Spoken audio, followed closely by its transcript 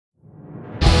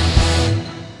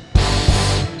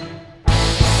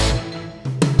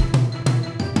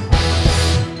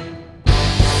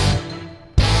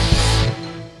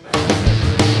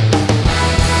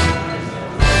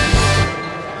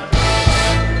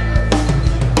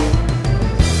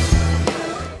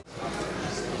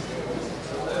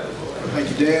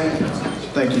Dan.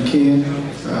 Thank you, Ken.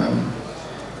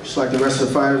 Just like the rest of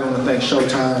the fighters, I want to thank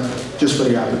Showtime just for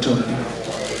the opportunity.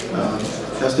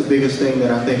 That's the biggest thing that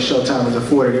I think Showtime has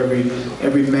afforded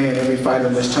every man, every fighter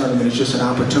in this tournament. Is just an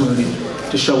opportunity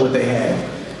to show what they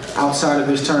have. Outside of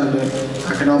this tournament,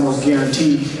 I can almost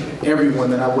guarantee everyone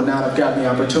that I would not have gotten the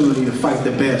opportunity to fight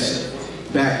the best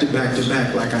back to back to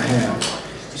back like I have.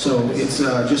 So it's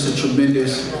just a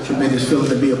tremendous feeling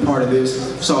to be a part of this.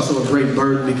 It's also a great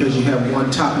burden because you have one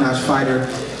top-notch fighter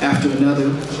after another,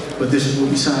 but this is what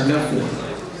we signed up for.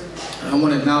 I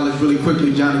want to acknowledge really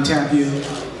quickly Johnny Tapia,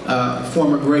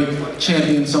 former great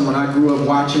champion, someone I grew up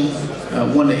watching,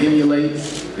 one to emulate,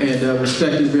 and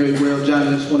respected very well. Johnny,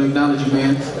 I just want to acknowledge you,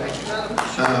 man.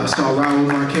 I saw Raul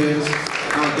Marquez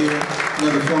out there,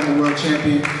 another former world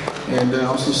champion, and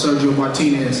also Sergio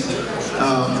Martinez.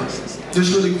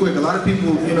 Just really quick, a lot of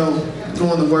people, you know,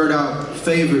 throwing the word out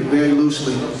favorite very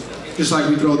loosely, just like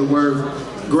we throw the word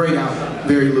great out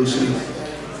very loosely.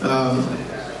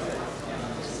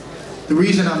 The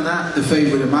reason I'm not the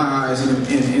favorite in my eyes and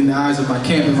in the eyes of my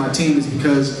camp and my team is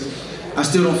because I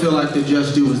still don't feel like the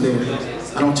just due is there.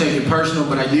 I don't take it personal,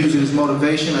 but I use it as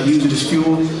motivation, I use it as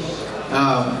fuel.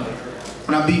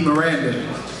 When I beat Miranda,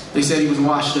 they said he was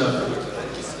washed up.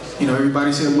 You know,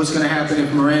 everybody said, what's going to happen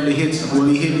if Miranda hits him? Well,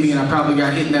 he hit me, and I probably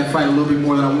got hit in that fight a little bit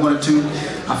more than I wanted to.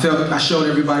 I showed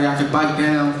everybody I could bite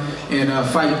down and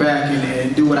fight back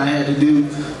and do what I had to do.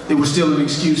 There was still an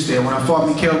excuse there. When I fought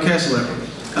Mikhail Kessler,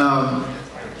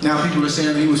 now people are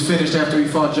saying that he was finished after he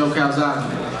fought Joe Calzaghe.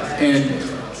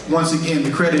 And once again,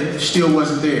 the credit still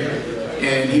wasn't there.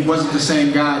 And he wasn't the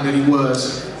same guy that he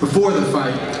was before the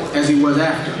fight as he was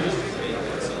after.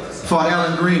 Fought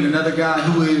Alan Green, another guy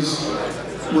who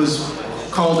was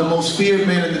called the most feared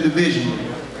man in the division,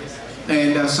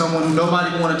 and someone who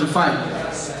nobody wanted to fight.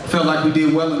 Felt like we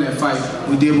did well in that fight.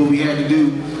 We did what we had to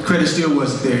do. Credit still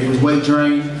wasn't there. He was weight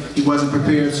drained, he wasn't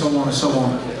prepared, so on and so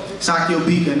on. Sakio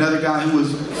Bika, another guy who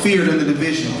was feared in the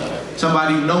division.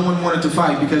 Somebody who no one wanted to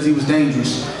fight because he was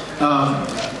dangerous.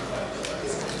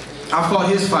 I fought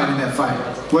his fight in that fight.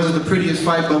 Wasn't the prettiest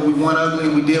fight, but we won ugly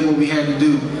and we did what we had to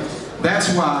do. That's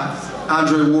why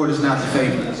Andre Ward is not the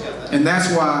favorite. And that's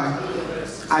why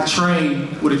I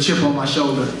train with a chip on my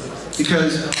shoulder,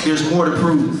 because there's more to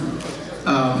prove.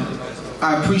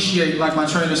 I appreciate, like my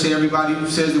trainer said, everybody who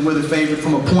says that we're the favorite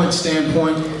from a point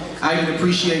standpoint. I even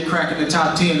appreciate cracking the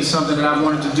top 10 is something that I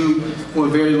wanted to do for a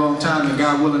very long time, and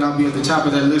God willing, I'll be at the top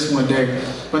of that list one day.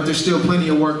 But there's still plenty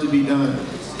of work to be done.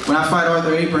 When I fight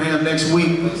Arthur Abraham next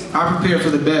week, I prepare for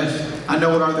the best. I know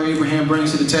what Arthur Abraham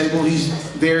brings to the table. He's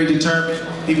very determined.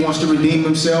 He wants to redeem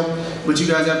himself. But you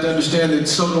guys have to understand that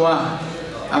so do I.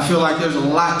 I feel like there's a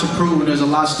lot to prove and there's a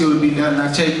lot still to be done. And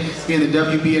I take being the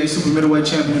WBA Super Middleweight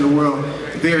champion of the world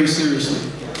very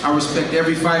seriously. I respect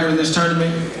every fighter in this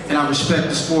tournament, and I respect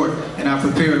the sport, and I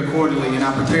prepare accordingly, and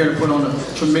I prepare to put on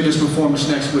a tremendous performance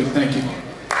next week. Thank you.